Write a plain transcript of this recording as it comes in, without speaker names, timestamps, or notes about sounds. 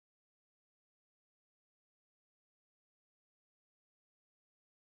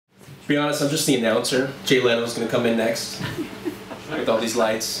To be honest, I'm just the announcer. Jay Leno's gonna come in next with all these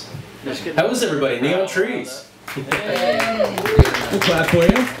lights. How is everybody? Neon trees. We'll clap for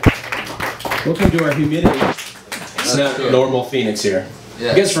you. Welcome to our humidity. It's not normal Phoenix here.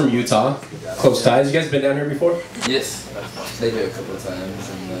 Yeah. You guys from Utah? Close ties. You guys been down here before? Yes. Played here a couple of times,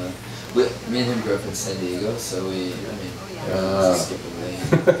 and me and him grew up in San Diego, so skip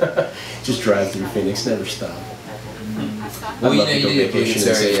away. Just drive through Phoenix, never stop. Well, you know, you did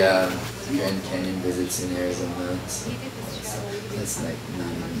very Grand Canyon visits in Arizona, so that's like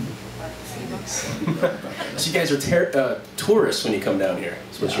not even Phoenix. So you guys are tourists when you come down here.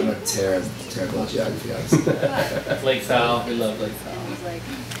 Yeah, I'm a terrible geography, obviously. Lake Fowl, we love Lake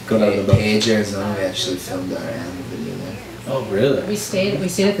Fowl. Going out of the boat. Page, Arizona, we actually filmed our animal video there. Oh, really? We stayed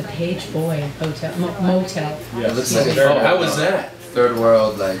at the Page Boy Hotel, motel. Yeah, it looks like a how was that? Third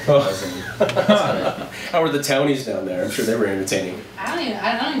world, like. How were the townies down there? I'm sure they were entertaining. I don't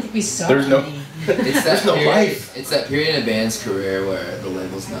even think we saw. There's no. It's There's no life. It's that period in a band's career where the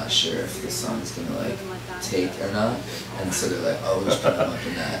label's not sure if the song's gonna like take or not, and so they're like, oh, we'll just put them up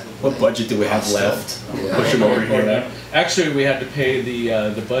in that. What like, budget do we have left? Yeah. Push them over here. Actually, we had to pay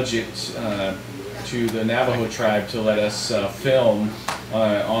the budget to the Navajo tribe to let us film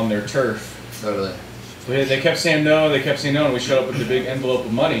on their turf. Totally. They kept saying no, and we showed up with a big envelope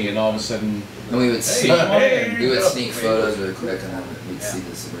of money, and all of a sudden... And we would sneak photos really quick, and then we'd see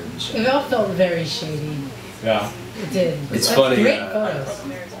the suburban shit. It all felt very shady. Yeah. It did. It's funny. Great photos.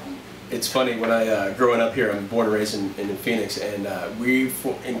 It's funny, when I, growing up here, I'm born and raised in Phoenix, and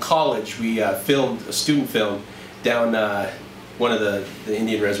in college, we filmed a student film down one of the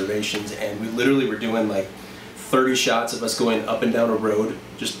Indian reservations, and we literally were doing like 30 shots of us going up and down a road,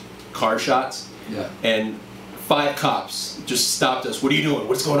 just car shots. Yeah. And 5 cops just stopped us. What are you doing?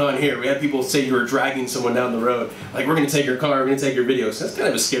 What's going on here? We had people say you were dragging someone down the road. Like, we're going to take your car, we're going to take your videos. That's kind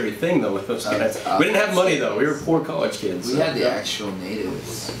of a scary thing, though, with those guys. We didn't have money, though. We were poor college kids. We had the actual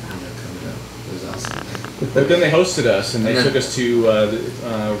natives coming up. It was awesome. But then they hosted us, and they took us to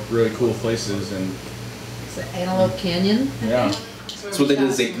really cool places. And it's the Antelope Canyon. Yeah. So what they did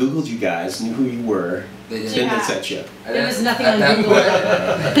is they Googled you guys, knew who you were, they then they sent you. There was nothing on Google.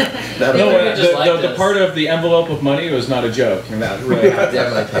 The part of the envelope of money was not a joke, and that really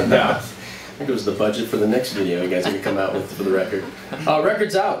definitely paid off. I think it was the budget for the next video you guys are going to come out with for the record.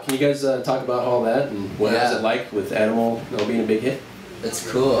 Record's out. Can you guys talk about all that and what was it like with Animal being a big hit? It's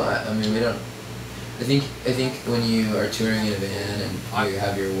cool. I mean, we don't. I think when you are touring in a band and you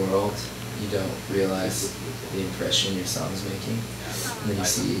have your world, you don't realize the impression your song's making. And then you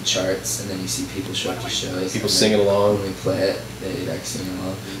see charts, and then you see people show up to shows. People singing along. When we play it, they like sing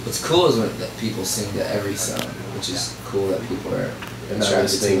along. What's cool is when people sing to every song, which is cool that people are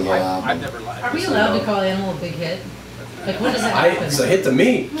attracted to the whole album. Are we allowed to call Animal a big hit? Like, when does that happen? It's a hit to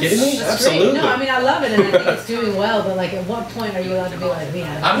me. Kidding me? That's Absolutely. Great. No, I mean, I love it, and I think it's doing well, but like, at what point are you allowed to be like,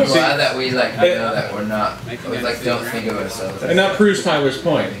 man? I'm glad that we like know that we're not, we like don't think of ourselves. And that proves Tyler's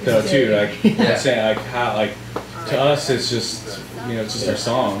point, though, too. Like, saying like how to us it's just it's just our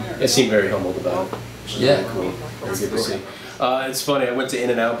song. They seem very humbled about it. Yeah. Really cool. Very good to see. It's funny. I went to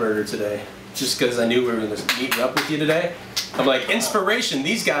In-N-Out Burger today just because I knew we were going to meet up with you today. I'm like, inspiration.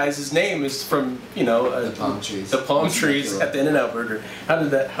 These guys, his name is from the palm trees. The palm trees at the In-N-Out Burger. How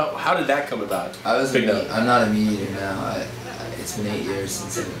did that come about? I'm not a meat eater now. It's been 8 years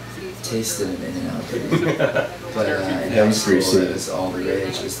since I tasted an In-N-Out Burger. But in high school, it was all the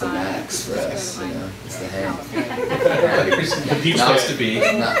rage. It was the max for us, It's the hang. The peach supposed to be.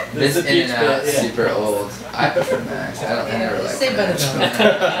 This In-N-Out super old. I prefer Max. I never like Max.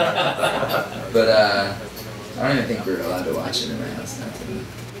 But I don't even think we're allowed to watch it in my house now.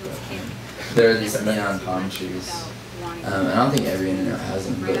 There are these neon palm trees. I don't think every In-N-Out has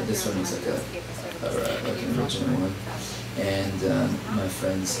them, but this one is like an original one. And my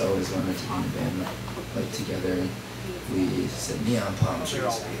friends always wanted to be in a band like together. We said neon palm trees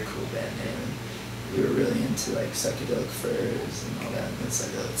would be a cool band name. And we were really into like psychedelic furs and all that. And it's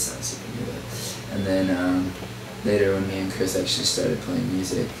like, oh, it sounds super good. And then later, when me and Chris actually started playing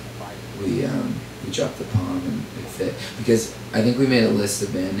music, we dropped the palm and it fit because I think we made a list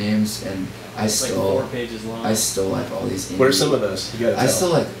of band names and I stole like 4 pages long. I stole like all these. What are some of those? You gotta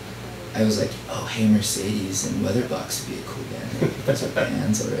tell. I was like, oh, Hey Mercedes and Weatherbox would be a cool band name. Those are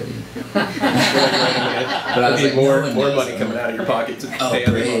bands already. But I was like, more money coming out of your pocket to pay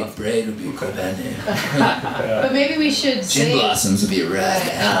them off. Braid would be a cool band name. But maybe we should say... Gin Blossoms would be a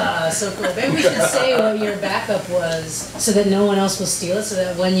rad. So cool. Maybe we should say what your backup was so that no one else will steal it, so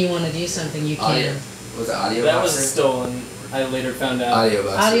that when you want to do something, you can. Was it Audio That Boxer? was stolen. I later found out. Audio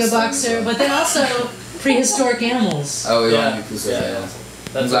Boxer. Audio Boxer, but then also prehistoric animals. Oh, we want to do prehistoric animals.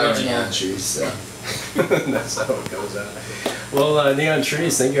 That's original. Neon trees, so. That's how it goes out. Well, Neon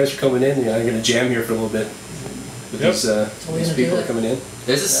Trees, thank you guys for coming in. I'm going to jam here for a little bit with these people coming in.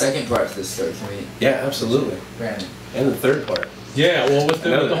 There's a second part to this story. Can we? Yeah, absolutely. Brandon. And the third part. Yeah, well, with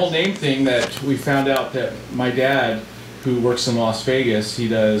the whole name thing, that we found out that my dad, who works in Las Vegas, he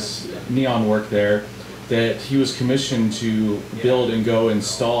does neon work there, that he was commissioned to build and go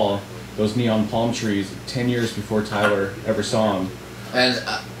install those neon palm trees 10 years before Tyler ever saw them.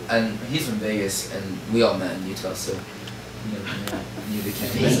 And he's from Vegas, and we all met in Utah, so knew the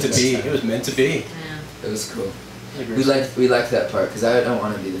campus. Meant to be. It was meant to be. Yeah. It was cool. We liked that part because I don't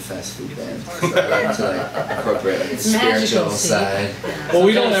want to be the fast food band. So I like to like incorporate like the spiritual side. Well,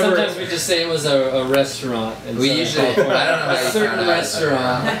 we don't ever. Sometimes we just say it was a restaurant. We usually. I don't know how a certain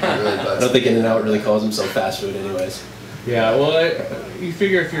restaurant. I don't think In-N-Out really calls himself fast food, anyways. Yeah, well, you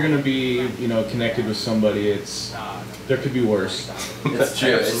figure if you're gonna be, connected with somebody, there could be worse. It's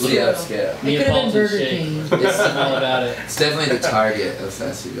true. It's the upscale. It could have been Burger King. It's all about it. It's definitely the target of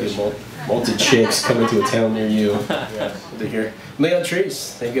fast food restaurants. Malted chicks coming to a town near you. Yeah. Good to hear. Neon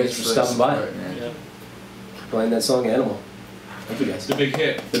Trees, thank you guys for stopping by. Playing that song Animal. Thank you guys. The big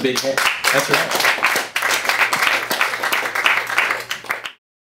hit. The big hit. That's right.